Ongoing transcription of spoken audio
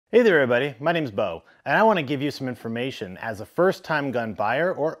Hey there everybody, my name's Bo, and I want to give you some information as a first-time gun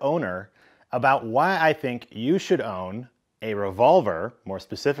buyer or owner about why I think you should own a revolver, more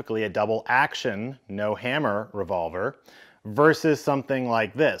specifically a double action, no hammer revolver, versus something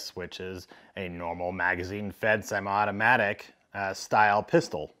like this, which is a normal magazine-fed semi-automatic style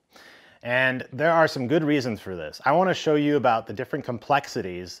pistol. And there are some good reasons for this. I want to show you about the different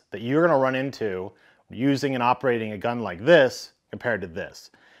complexities that you're going to run into using and operating a gun like this compared to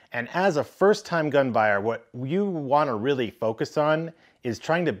this. And as a first-time gun buyer, what you want to really focus on is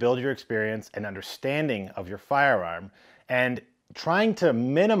trying to build your experience and understanding of your firearm and trying to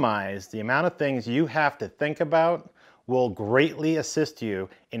minimize the amount of things you have to think about will greatly assist you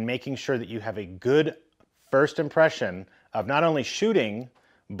in making sure that you have a good first impression of not only shooting,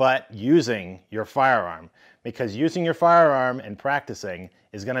 but using your firearm. Because using your firearm and practicing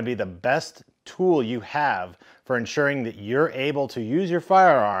is going to be the best tool you have for ensuring that you're able to use your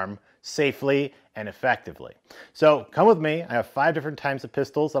firearm safely and effectively. So come with me. I have 5 different types of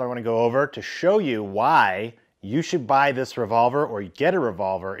pistols that I want to go over to show you why you should buy this revolver or get a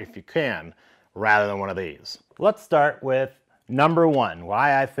revolver if you can, rather than one of these. Let's start with number 1,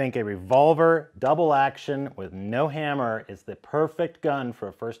 why I think a revolver double action with no hammer is the perfect gun for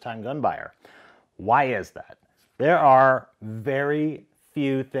a first-time gun buyer. Why is that? There are very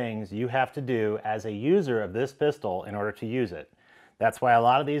few things you have to do as a user of this pistol in order to use it. That's why a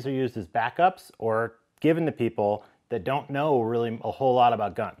lot of these are used as backups or given to people that don't know really a whole lot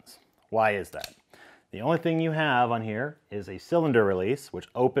about guns. Why is that? The only thing you have on here is a cylinder release, which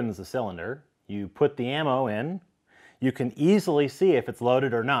opens the cylinder. You put the ammo in. You can easily see if it's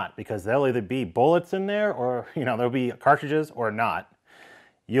loaded or not because there'll either be bullets in there or there'll be cartridges or not.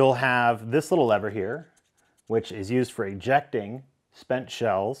 You'll have this little lever here, which is used for ejecting spent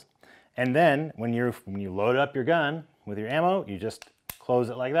shells, and then when you load up your gun with your ammo, you just close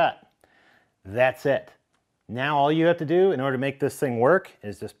it like that. That's it. Now all you have to do in order to make this thing work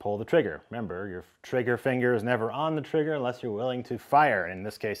is just pull the trigger. Remember, your trigger finger is never on the trigger unless you're willing to fire. In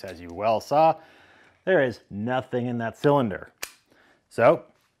this case, as you well saw, there is nothing in that cylinder. So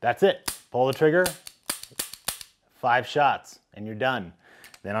that's it. Pull the trigger, 5 shots, and you're done.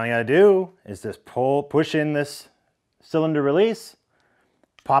 Then all you gotta do is just push in this cylinder release,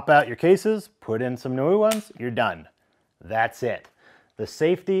 pop out your cases, put in some new ones, you're done. That's it. The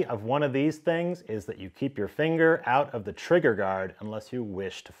safety of one of these things is that you keep your finger out of the trigger guard unless you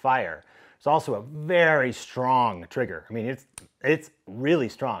wish to fire. It's also a very strong trigger. I mean, it's really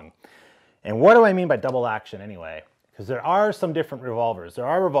strong. And what do I mean by double action anyway? Because there are some different revolvers. There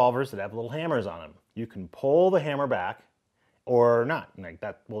are revolvers that have little hammers on them. You can pull the hammer back or not. Like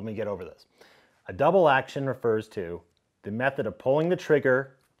that. Well, let me get over this. A double action refers to the method of pulling the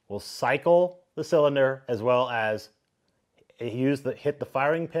trigger will cycle the cylinder as well as hit the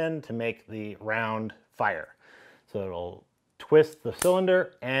firing pin to make the round fire. So it'll twist the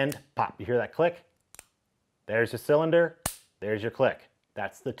cylinder and pop. You hear that click? There's your cylinder, there's your click.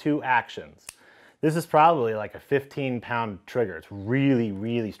 That's the 2 actions. This is probably like a 15-pound trigger. It's really,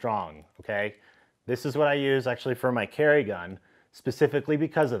 really strong, okay? This is what I use actually for my carry gun, specifically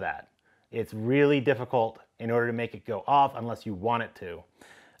because of that. It's really difficult in order to make it go off unless you want it to.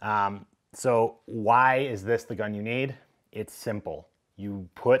 So why is this the gun you need? It's simple. You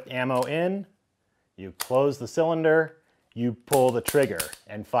put ammo in, you close the cylinder, you pull the trigger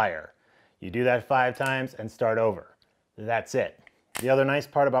and fire. You do that 5 times and start over. That's it. The other nice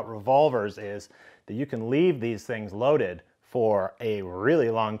part about revolvers is that you can leave these things loaded for a really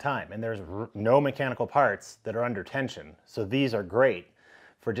long time, and there's no mechanical parts that are under tension. So these are great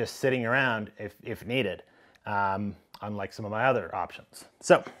for just sitting around if needed, unlike some of my other options.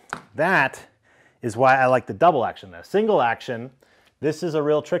 So that is why I like the double action. The single action, this is a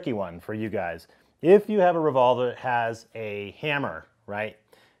real tricky one for you guys. If you have a revolver that has a hammer, right,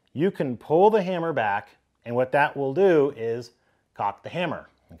 you can pull the hammer back, and what that will do is cock the hammer,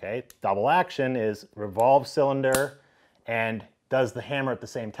 okay? Double action is revolve cylinder and does the hammer at the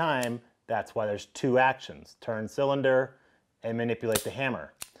same time. That's why there's 2 actions, turn cylinder and manipulate the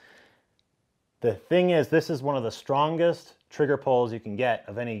hammer. The thing is, this is one of the strongest trigger pulls you can get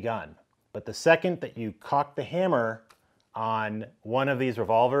of any gun. But the second that you cock the hammer on one of these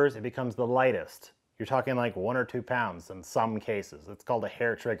revolvers, it becomes the lightest. You're talking like 1 or 2 pounds in some cases. It's called a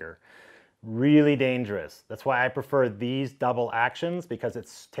hair trigger. Really dangerous. That's why I prefer these double actions, because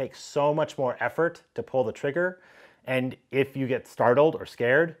it takes so much more effort to pull the trigger. And if you get startled or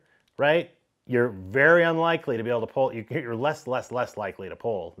scared, right, you're very unlikely to be able to pull, you're less likely to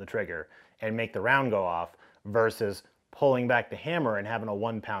pull the trigger and make the round go off versus pulling back the hammer and having a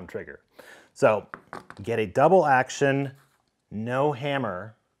 1-pound trigger. So get a double action, no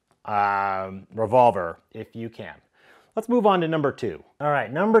hammer revolver if you can. Let's move on to number 2. All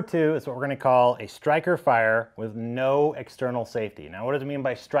right, number 2 is what we're going to call a striker fire with no external safety. Now, what does it mean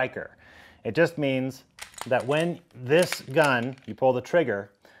by striker? It just means that when this gun, you pull the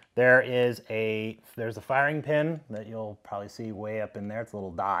trigger, there's a firing pin that you'll probably see way up in there. It's a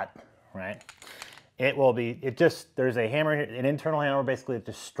little dot, right? There's a hammer, an internal hammer, basically it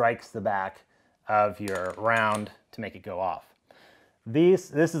just strikes the back of your round to make it go off.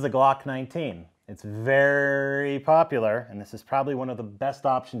 This is a Glock 19. It's very popular, and this is probably one of the best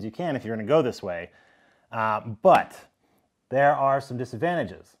options you can if you're going to go this way. But there are some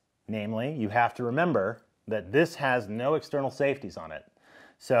disadvantages. Namely, you have to remember that this has no external safeties on it.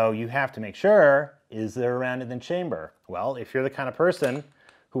 So you have to make sure, is there a round in the chamber? Well, if you're the kind of person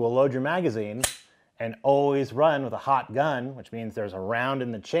who will load your magazine and always run with a hot gun, which means there's a round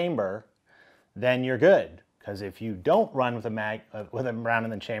in the chamber, then you're good. Because if you don't run with a round in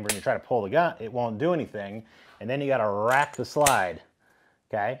the chamber and you try to pull the gun, it won't do anything. And then you got to rack the slide,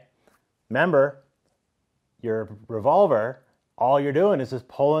 okay? Remember, your revolver, all you're doing is just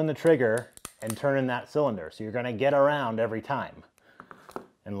pulling the trigger and turning that cylinder. So you're going to get around every time.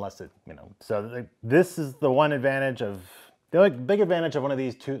 Unless it, so this is the one advantage of, the only big advantage of one of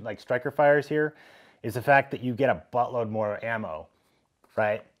these two, like striker fires here, is the fact that you get a buttload more ammo,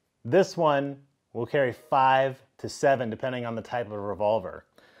 right? This one will carry 5 to 7 depending on the type of revolver.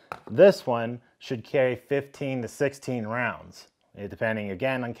 This one should carry 15 to 16 rounds, depending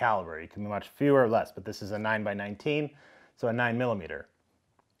again on caliber. It can be much fewer or less, but this is a 9x19, so a 9mm.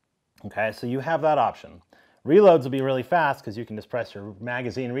 Okay, so you have that option. Reloads will be really fast because you can just press your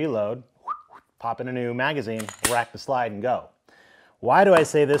magazine reload, pop in a new magazine, rack the slide and go. Why do I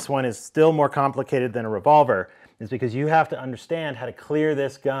say this one is still more complicated than a revolver? Is because you have to understand how to clear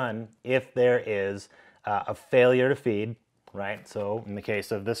this gun if there is a failure to feed, right? So in the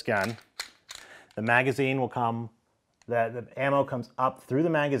case of this gun, the magazine will come, the ammo comes up through the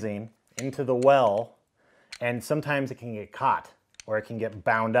magazine into the well, and sometimes it can get caught or it can get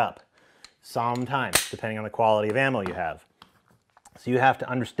bound up. Sometimes, depending on the quality of ammo you have. So you have to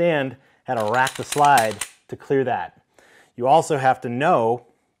understand how to rack the slide to clear that. You also have to know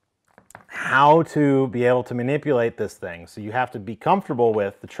how to be able to manipulate this thing. So you have to be comfortable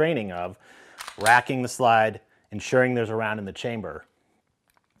with the training of racking the slide, ensuring there's a round in the chamber.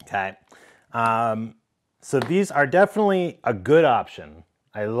 Okay. So these are definitely a good option.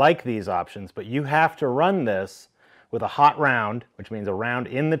 I like these options, but you have to run this with a hot round, which means a round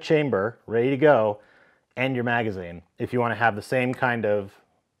in the chamber, ready to go, and your magazine, if you want to have the same kind of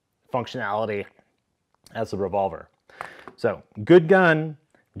functionality as the revolver. So, good gun,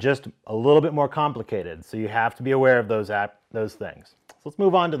 just a little bit more complicated, so you have to be aware of those things. So let's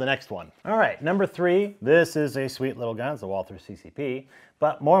move on to the next one. All right, number 3, this is a sweet little gun, it's a Walther CCP,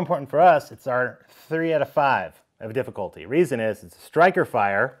 but more important for us, it's our 3 out of 5 of difficulty. Reason is, it's a striker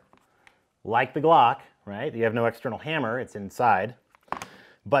fire, like the Glock, right? You have no external hammer, it's inside.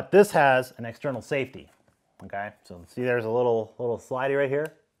 But this has an external safety, okay? So see there's a little slidey right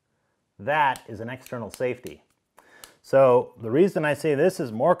here? That is an external safety. So the reason I say this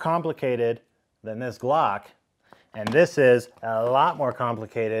is more complicated than this Glock, and this is a lot more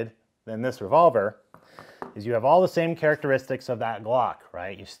complicated than this revolver, is you have all the same characteristics of that Glock,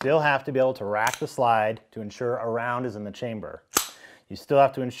 right? You still have to be able to rack the slide to ensure a round is in the chamber. You still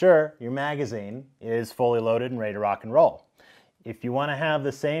have to ensure your magazine is fully loaded and ready to rock and roll. If you want to have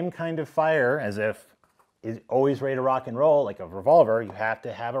the same kind of fire as if it's always ready to rock and roll, like a revolver, you have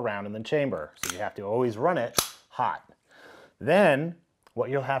to have a round in the chamber. So you have to always run it hot. Then what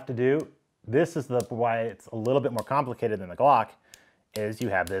you'll have to do, this is why it's a little bit more complicated than the Glock, is you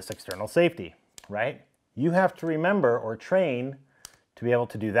have this external safety, right? You have to remember or train to be able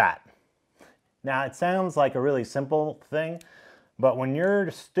to do that. Now it sounds like a really simple thing, but when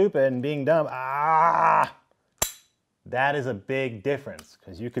you're stupid and being dumb, that is a big difference,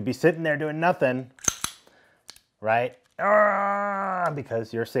 because you could be sitting there doing nothing, right?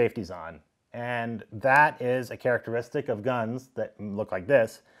 Because your safety's on. And that is a characteristic of guns that look like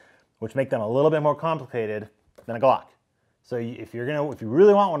this, which make them a little bit more complicated than a Glock. So if you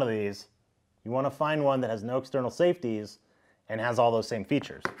really want one of these, you want to find one that has no external safeties and has all those same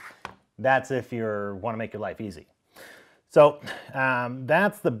features. That's if you want to make your life easy. So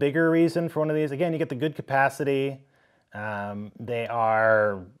that's the bigger reason for one of these. Again, you get the good capacity. You're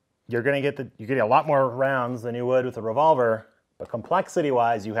going to get a lot more rounds than you would with a revolver, but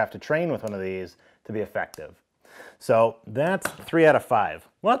complexity-wise, you have to train with one of these to be effective. So that's 3 out of 5.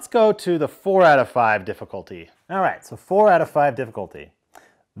 Let's go to the 4 out of 5 difficulty. All right, so 4 out of 5 difficulty.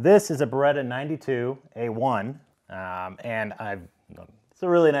 This is a Beretta 92 A1, and It's a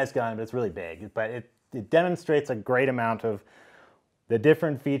really nice gun, but it's really big. But it demonstrates a great amount of the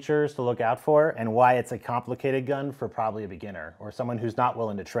different features to look out for and why it's a complicated gun for probably a beginner or someone who's not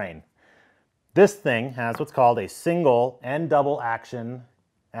willing to train. This thing has what's called a single and double action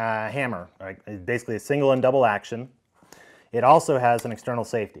hammer, right? It's basically a single and double action. It also has an external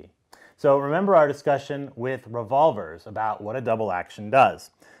safety. So remember our discussion with revolvers about what a double action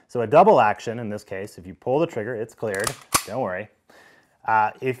does. So a double action, in this case, if you pull the trigger, it's cleared, don't worry.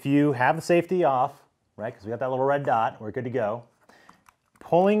 If you have the safety off, right, because we got that little red dot, we're good to go.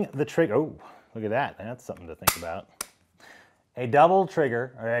 Pulling the trigger, oh, look at that, that's something to think about. A double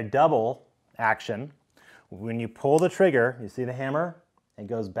trigger, or a double action, when you pull the trigger, you see the hammer, it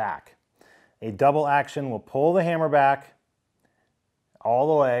goes back. A double action will pull the hammer back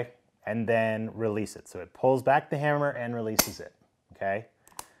all the way and then release it. So it pulls back the hammer and releases it, okay?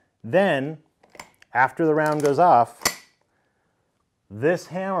 Then, after the round goes off, this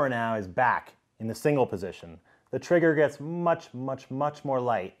hammer now is back in the single position. The trigger gets much, much, much more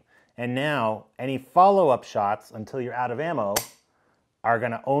light. And now, any follow-up shots until you're out of ammo are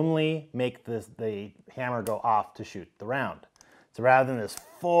going to only make the hammer go off to shoot the round. So rather than this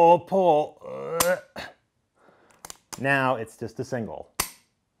full pull, now it's just a single,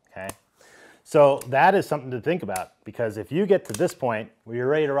 okay? So that is something to think about, because if you get to this point where you're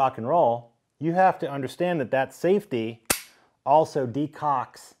ready to rock and roll, you have to understand that that safety also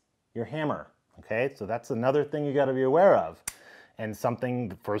decocks your hammer, okay? So that's another thing you got to be aware of, and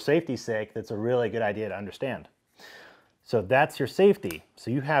something for safety's sake that's a really good idea to understand. So that's your safety.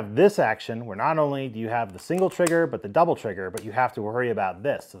 So you have this action where not only do you have the single trigger, but the double trigger, but you have to worry about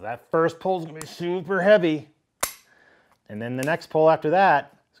this. So that first pull is going to be super heavy. And then the next pull after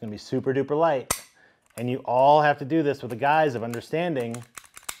that is going to be super duper light. And you all have to do this with the guise of understanding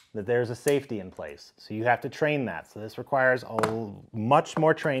that there's a safety in place. So you have to train that. So this requires much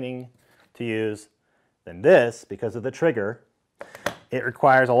more training to use than this because of the trigger. It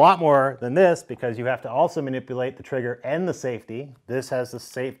requires a lot more than this because you have to also manipulate the trigger and the safety. This has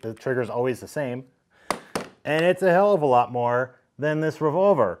the trigger is always the same. And it's a hell of a lot more than this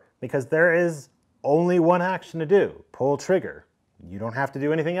revolver because there is only one action to do, pull trigger. You don't have to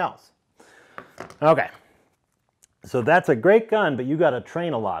do anything else. Okay, so that's a great gun, but you got to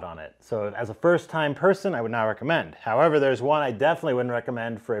train a lot on it. So as a first-time person, I would not recommend. However, there's one I definitely wouldn't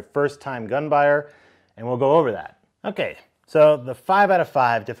recommend for a first-time gun buyer, and we'll go over that. Okay. So the 5 out of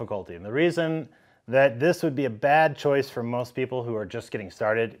 5 difficulty, and the reason that this would be a bad choice for most people who are just getting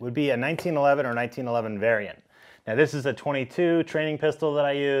started would be a 1911 or 1911 variant. Now this is a 22 training pistol that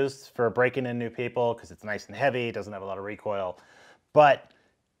I used for breaking in new people because it's nice and heavy, it doesn't have a lot of recoil, but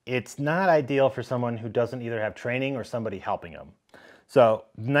it's not ideal for someone who doesn't either have training or somebody helping them. So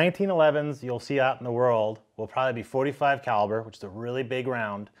 1911s you'll see out in the world will probably be 45 caliber, which is a really big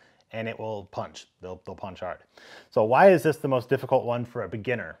round, and it will punch. They'll punch hard. So why is this the most difficult one for a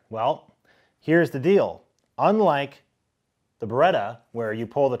beginner? Well, here's the deal. Unlike the Beretta, where you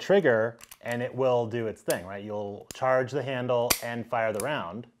pull the trigger and it will do its thing, right? You'll charge the handle and fire the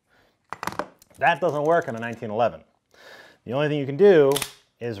round. That doesn't work on a 1911. The only thing you can do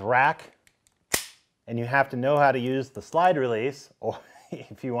is rack, and you have to know how to use the slide release, or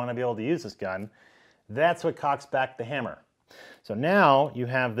if you want to be able to use this gun, that's what cocks back the hammer. So now you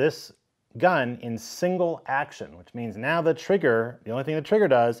have this gun in single action, which means now the trigger, the only thing the trigger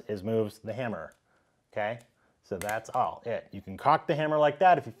does is moves the hammer, okay? So that's all it. You can cock the hammer like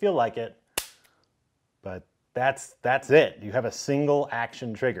that if you feel like it, but that's it. You have a single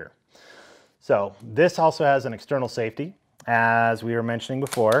action trigger. So this also has an external safety. As we were mentioning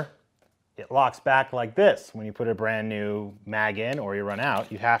before, it locks back like this. When you put a brand new mag in or you run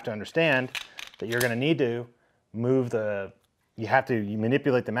out, you have to understand that you're gonna need to move you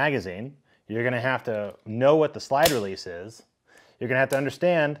manipulate the magazine. You're gonna have to know what the slide release is. You're gonna have to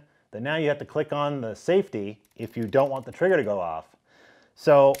understand that now you have to click on the safety if you don't want the trigger to go off.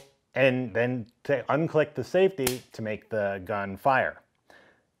 So, and then to unclick the safety to make the gun fire.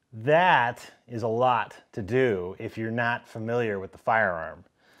 That is a lot to do if you're not familiar with the firearm.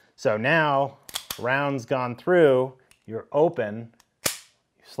 So now, rounds gone through, you're open,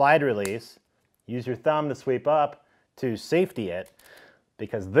 slide release, use your thumb to sweep up to safety it,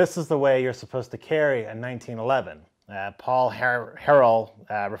 because this is the way you're supposed to carry a 1911. Paul Harrell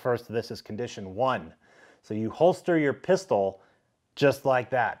refers to this as condition 1. So you holster your pistol just like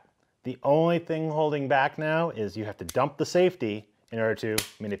that. The only thing holding back now is you have to dump the safety in order to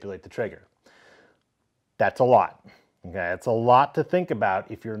manipulate the trigger. That's a lot. Okay, it's a lot to think about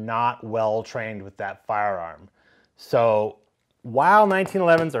if you're not well trained with that firearm. So while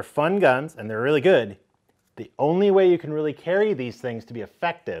 1911s are fun guns and they're really good, The only way you can really carry these things to be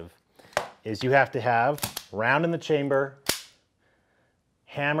effective is you have to have round in the chamber,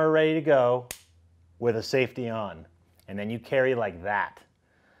 hammer ready to go with a safety on, and then you carry like that.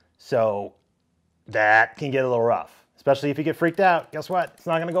 So that can get a little rough, especially if you get freaked out. Guess what? It's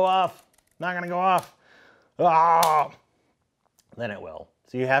not gonna go off. Not gonna go off. Oh, then it will.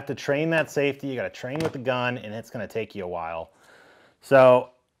 So you have to train that safety. You got to train with the gun, and it's going to take you a while.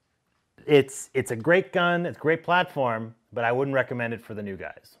 So it's a great gun. It's a great platform, but I wouldn't recommend it for the new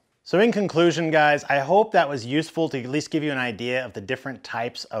guys. So in conclusion, guys, I hope that was useful to at least give you an idea of the different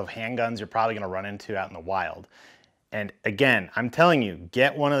types of handguns you're probably going to run into out in the wild. And again, I'm telling you,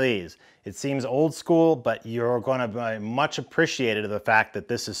 get one of these. It seems old school, but you're going to be much appreciated of the fact that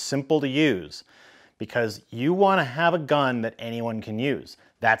this is simple to use, because you want to have a gun that anyone can use.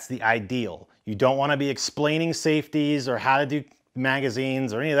 That's the ideal. You don't want to be explaining safeties or how to do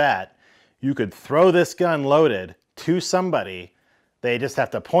magazines or any of that. You could throw this gun loaded to somebody. They just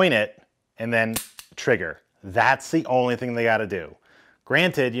have to point it and then trigger. That's the only thing they got to do.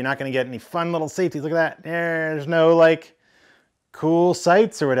 Granted, you're not going to get any fun little safeties. Look at that. There's no like cool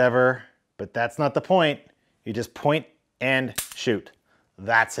sights or whatever, but that's not the point. You just point and shoot.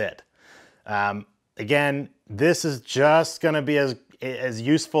 That's it. Again, this is just going to be as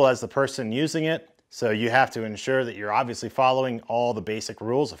useful as the person using it. So you have to ensure that you're obviously following all the basic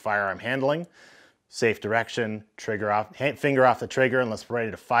rules of firearm handling. Safe direction, trigger off, finger off the trigger unless we're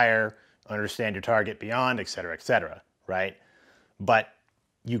ready to fire, understand your target beyond, etc., right? But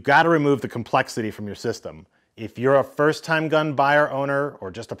you got to remove the complexity from your system. If you're a first-time gun buyer, owner,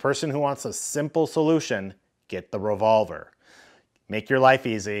 or just a person who wants a simple solution, get the revolver. Make your life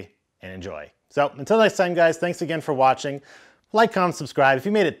easy and enjoy. So until next time, guys, thanks again for watching. Like, comment, subscribe. If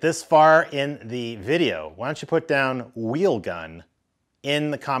you made it this far in the video, why don't you put down wheel gun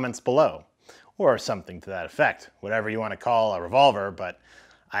in the comments below, or something to that effect, whatever you want to call a revolver. But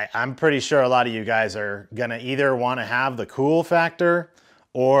I'm pretty sure a lot of you guys are gonna either want to have the cool factor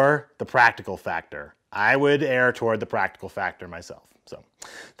or the practical factor. I would err toward the practical factor myself. So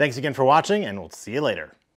thanks again for watching, and we'll see you later.